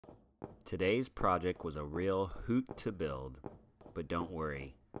Today's project was a real hoot to build, but don't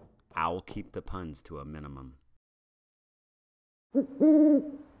worry, I'll keep the puns to a minimum.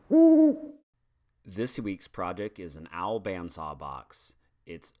 This week's project is an owl bandsaw box.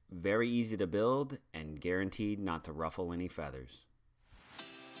 It's very easy to build and guaranteed not to ruffle any feathers.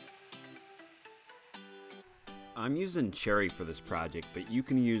 I'm using cherry for this project, but you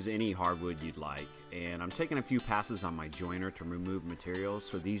can use any hardwood you'd like. And I'm taking a few passes on my joiner to remove material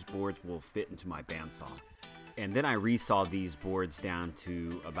so these boards will fit into my bandsaw. And then I resaw these boards down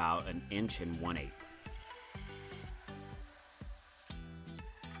to about 1 1/8 inches.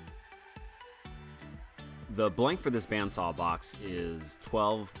 The blank for this bandsaw box is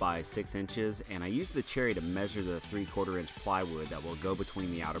 12 by 6 inches, and I used the cherry to measure the 3/4 inch plywood that will go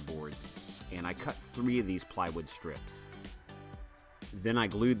between the outer boards. And I cut 3 of these plywood strips. Then I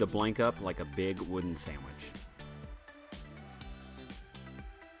glued the blank up like a big wooden sandwich.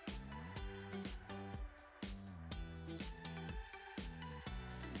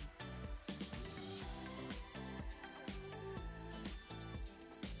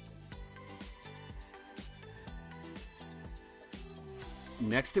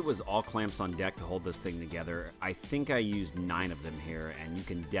 Next, it was all clamps on deck to hold this thing together. I think I used 9 of them here, and you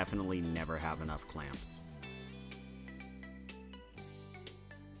can definitely never have enough clamps.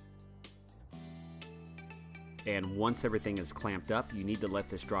 And once everything is clamped up, you need to let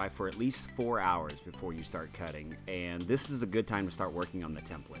this dry for at least 4 hours before you start cutting, and this is a good time to start working on the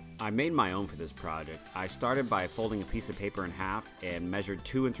template. I made my own for this project. I started by folding a piece of paper in half and measured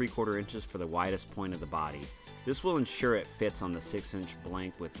 2 3/4 inches for the widest point of the body. This will ensure it fits on the 6-inch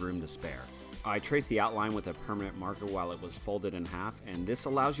blank with room to spare. I traced the outline with a permanent marker while it was folded in half, and this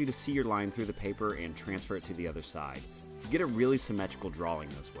allows you to see your line through the paper and transfer it to the other side. You get a really symmetrical drawing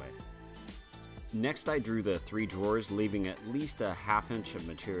this way. Next, I drew the 3 drawers, leaving at least a 1/2 inch of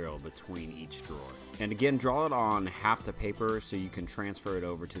material between each drawer. And again, draw it on half the paper so you can transfer it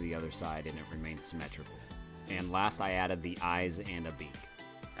over to the other side and it remains symmetrical. And last, I added the eyes and a beak.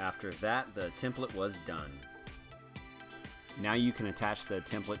 After that, the template was done. Now you can attach the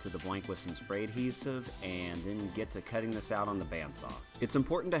template to the blank with some spray adhesive and then get to cutting this out on the bandsaw. It's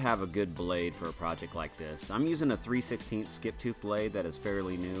important to have a good blade for a project like this. I'm using a 3/16 skip tooth blade that is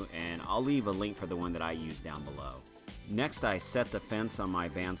fairly new, and I'll leave a link for the one that I use down below. Next, I set the fence on my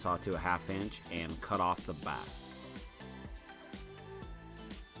bandsaw to a 1/2 inch and cut off the back.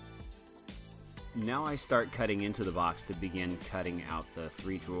 Now I start cutting into the box to begin cutting out the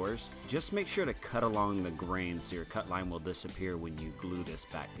 3 drawers. Just make sure to cut along the grain so your cut line will disappear when you glue this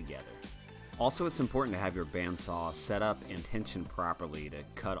back together. Also, it's important to have your bandsaw set up and tensioned properly to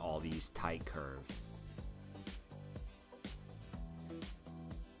cut all these tight curves.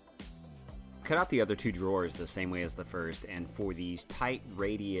 Cut out the other 2 drawers the same way as the first, and for these tight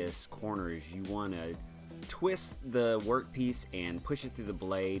radius corners you want to twist the workpiece and push it through the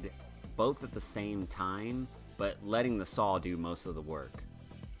blade both at the same time, but letting the saw do most of the work.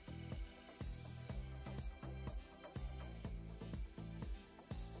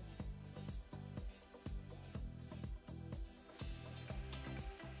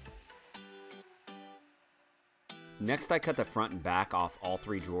 Next, I cut the front and back off all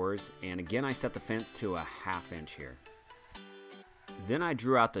 3 drawers, and again I set the fence to a 1/2 inch here. Then I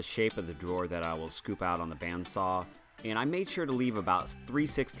drew out the shape of the drawer that I will scoop out on the bandsaw, and I made sure to leave about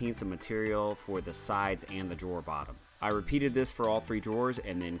 3/16 of material for the sides and the drawer bottom. I repeated this for all 3 drawers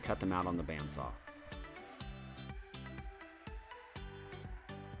and then cut them out on the bandsaw.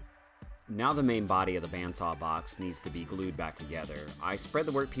 Now the main body of the bandsaw box needs to be glued back together. I spread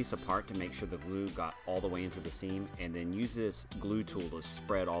the workpiece apart to make sure the glue got all the way into the seam, and then use this glue tool to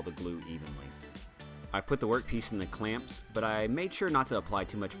spread all the glue evenly. I put the workpiece in the clamps, but I made sure not to apply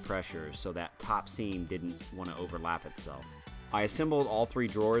too much pressure so that top seam didn't want to overlap itself. I assembled all 3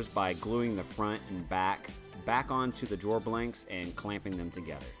 drawers by gluing the front and back onto the drawer blanks and clamping them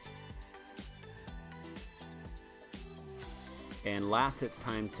together. And last, it's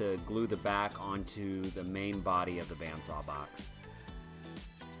time to glue the back onto the main body of the bandsaw box.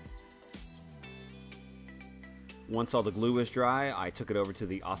 Once all the glue was dry, I took it over to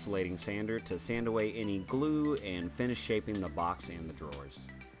the oscillating sander to sand away any glue and finish shaping the box and the drawers.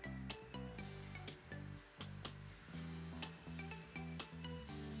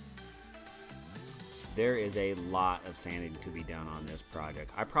 There is a lot of sanding to be done on this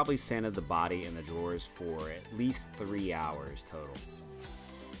project. I probably sanded the body and the drawers for at least 3 hours total.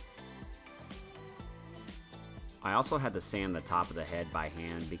 I also had to sand the top of the head by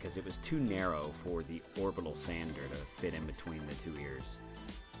hand because it was too narrow for the orbital sander to fit in between the 2 ears.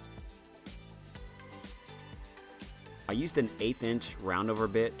 I used an 1/8 inch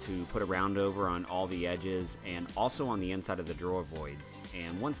roundover bit to put a roundover on all the edges and also on the inside of the drawer voids.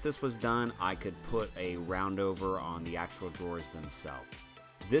 And once this was done, I could put a roundover on the actual drawers themselves.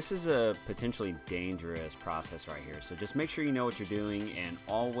 This is a potentially dangerous process right here, so just make sure you know what you're doing and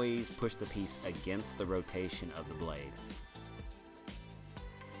always push the piece against the rotation of the blade.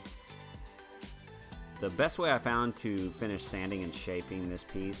 The best way I found to finish sanding and shaping this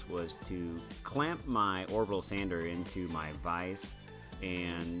piece was to clamp my orbital sander into my vise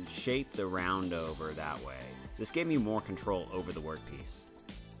and shape the roundover that way. This gave me more control over the workpiece.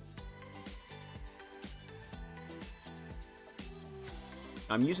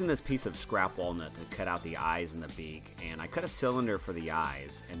 I'm using this piece of scrap walnut to cut out the eyes and the beak, and I cut a cylinder for the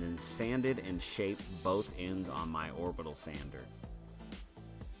eyes and then sanded and shaped both ends on my orbital sander.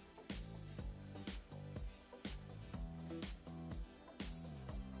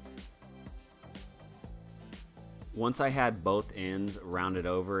 Once I had both ends rounded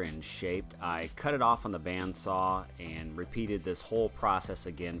over and shaped, I cut it off on the bandsaw and repeated this whole process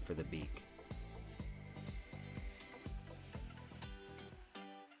again for the beak.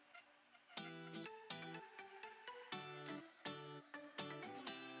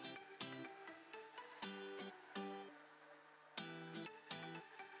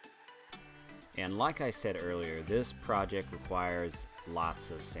 And like I said earlier, this project requires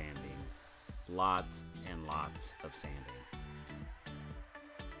lots of sanding. Lots and lots of sanding.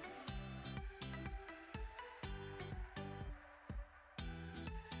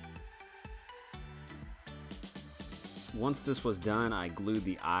 Once this was done, I glued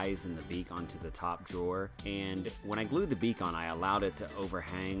the eyes and the beak onto the top drawer, and when I glued the beak on, I allowed it to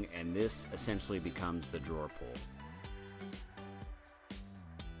overhang, and this essentially becomes the drawer pull.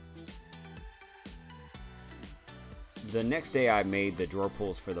 The next day I made the drawer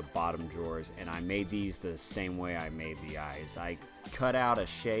pulls for the bottom drawers, and I made these the same way I made the eyes. I cut out a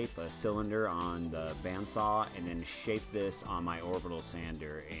shape, a cylinder on the bandsaw, and then shaped this on my orbital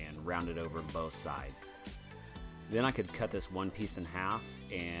sander and rounded over both sides. Then I could cut this one piece in half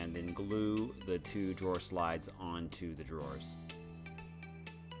and then glue the two drawer slides onto the drawers.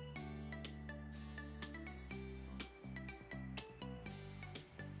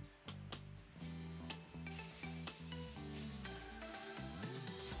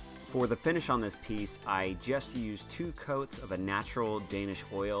 For the finish on this piece, I just used 2 coats of a natural Danish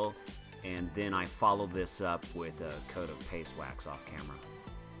oil, and then I followed this up with a coat of paste wax off camera.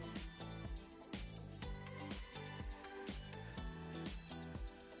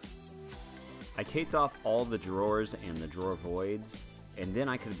 I taped off all the drawers and the drawer voids, and then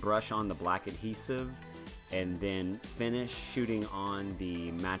I could brush on the black adhesive and then finish shooting on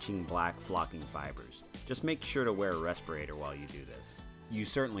the matching black flocking fibers. Just make sure to wear a respirator while you do this. You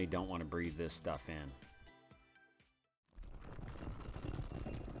certainly don't want to breathe this stuff in.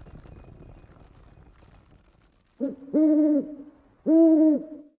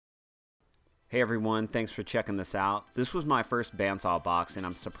 Hey everyone, thanks for checking this out. This was my first bandsaw box, and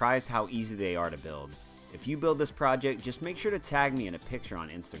I'm surprised how easy they are to build. If you build this project, just make sure to tag me in a picture on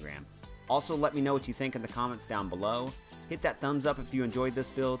Instagram. Also, let me know what you think in the comments down below. Hit that thumbs up if you enjoyed this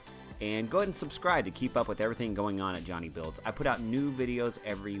build. And go ahead and subscribe to keep up with everything going on at Jonny Builds. I put out new videos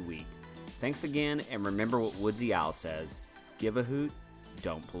every week. Thanks again, and remember what Woodsy Owl says, give a hoot,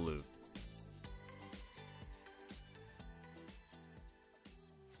 don't pollute.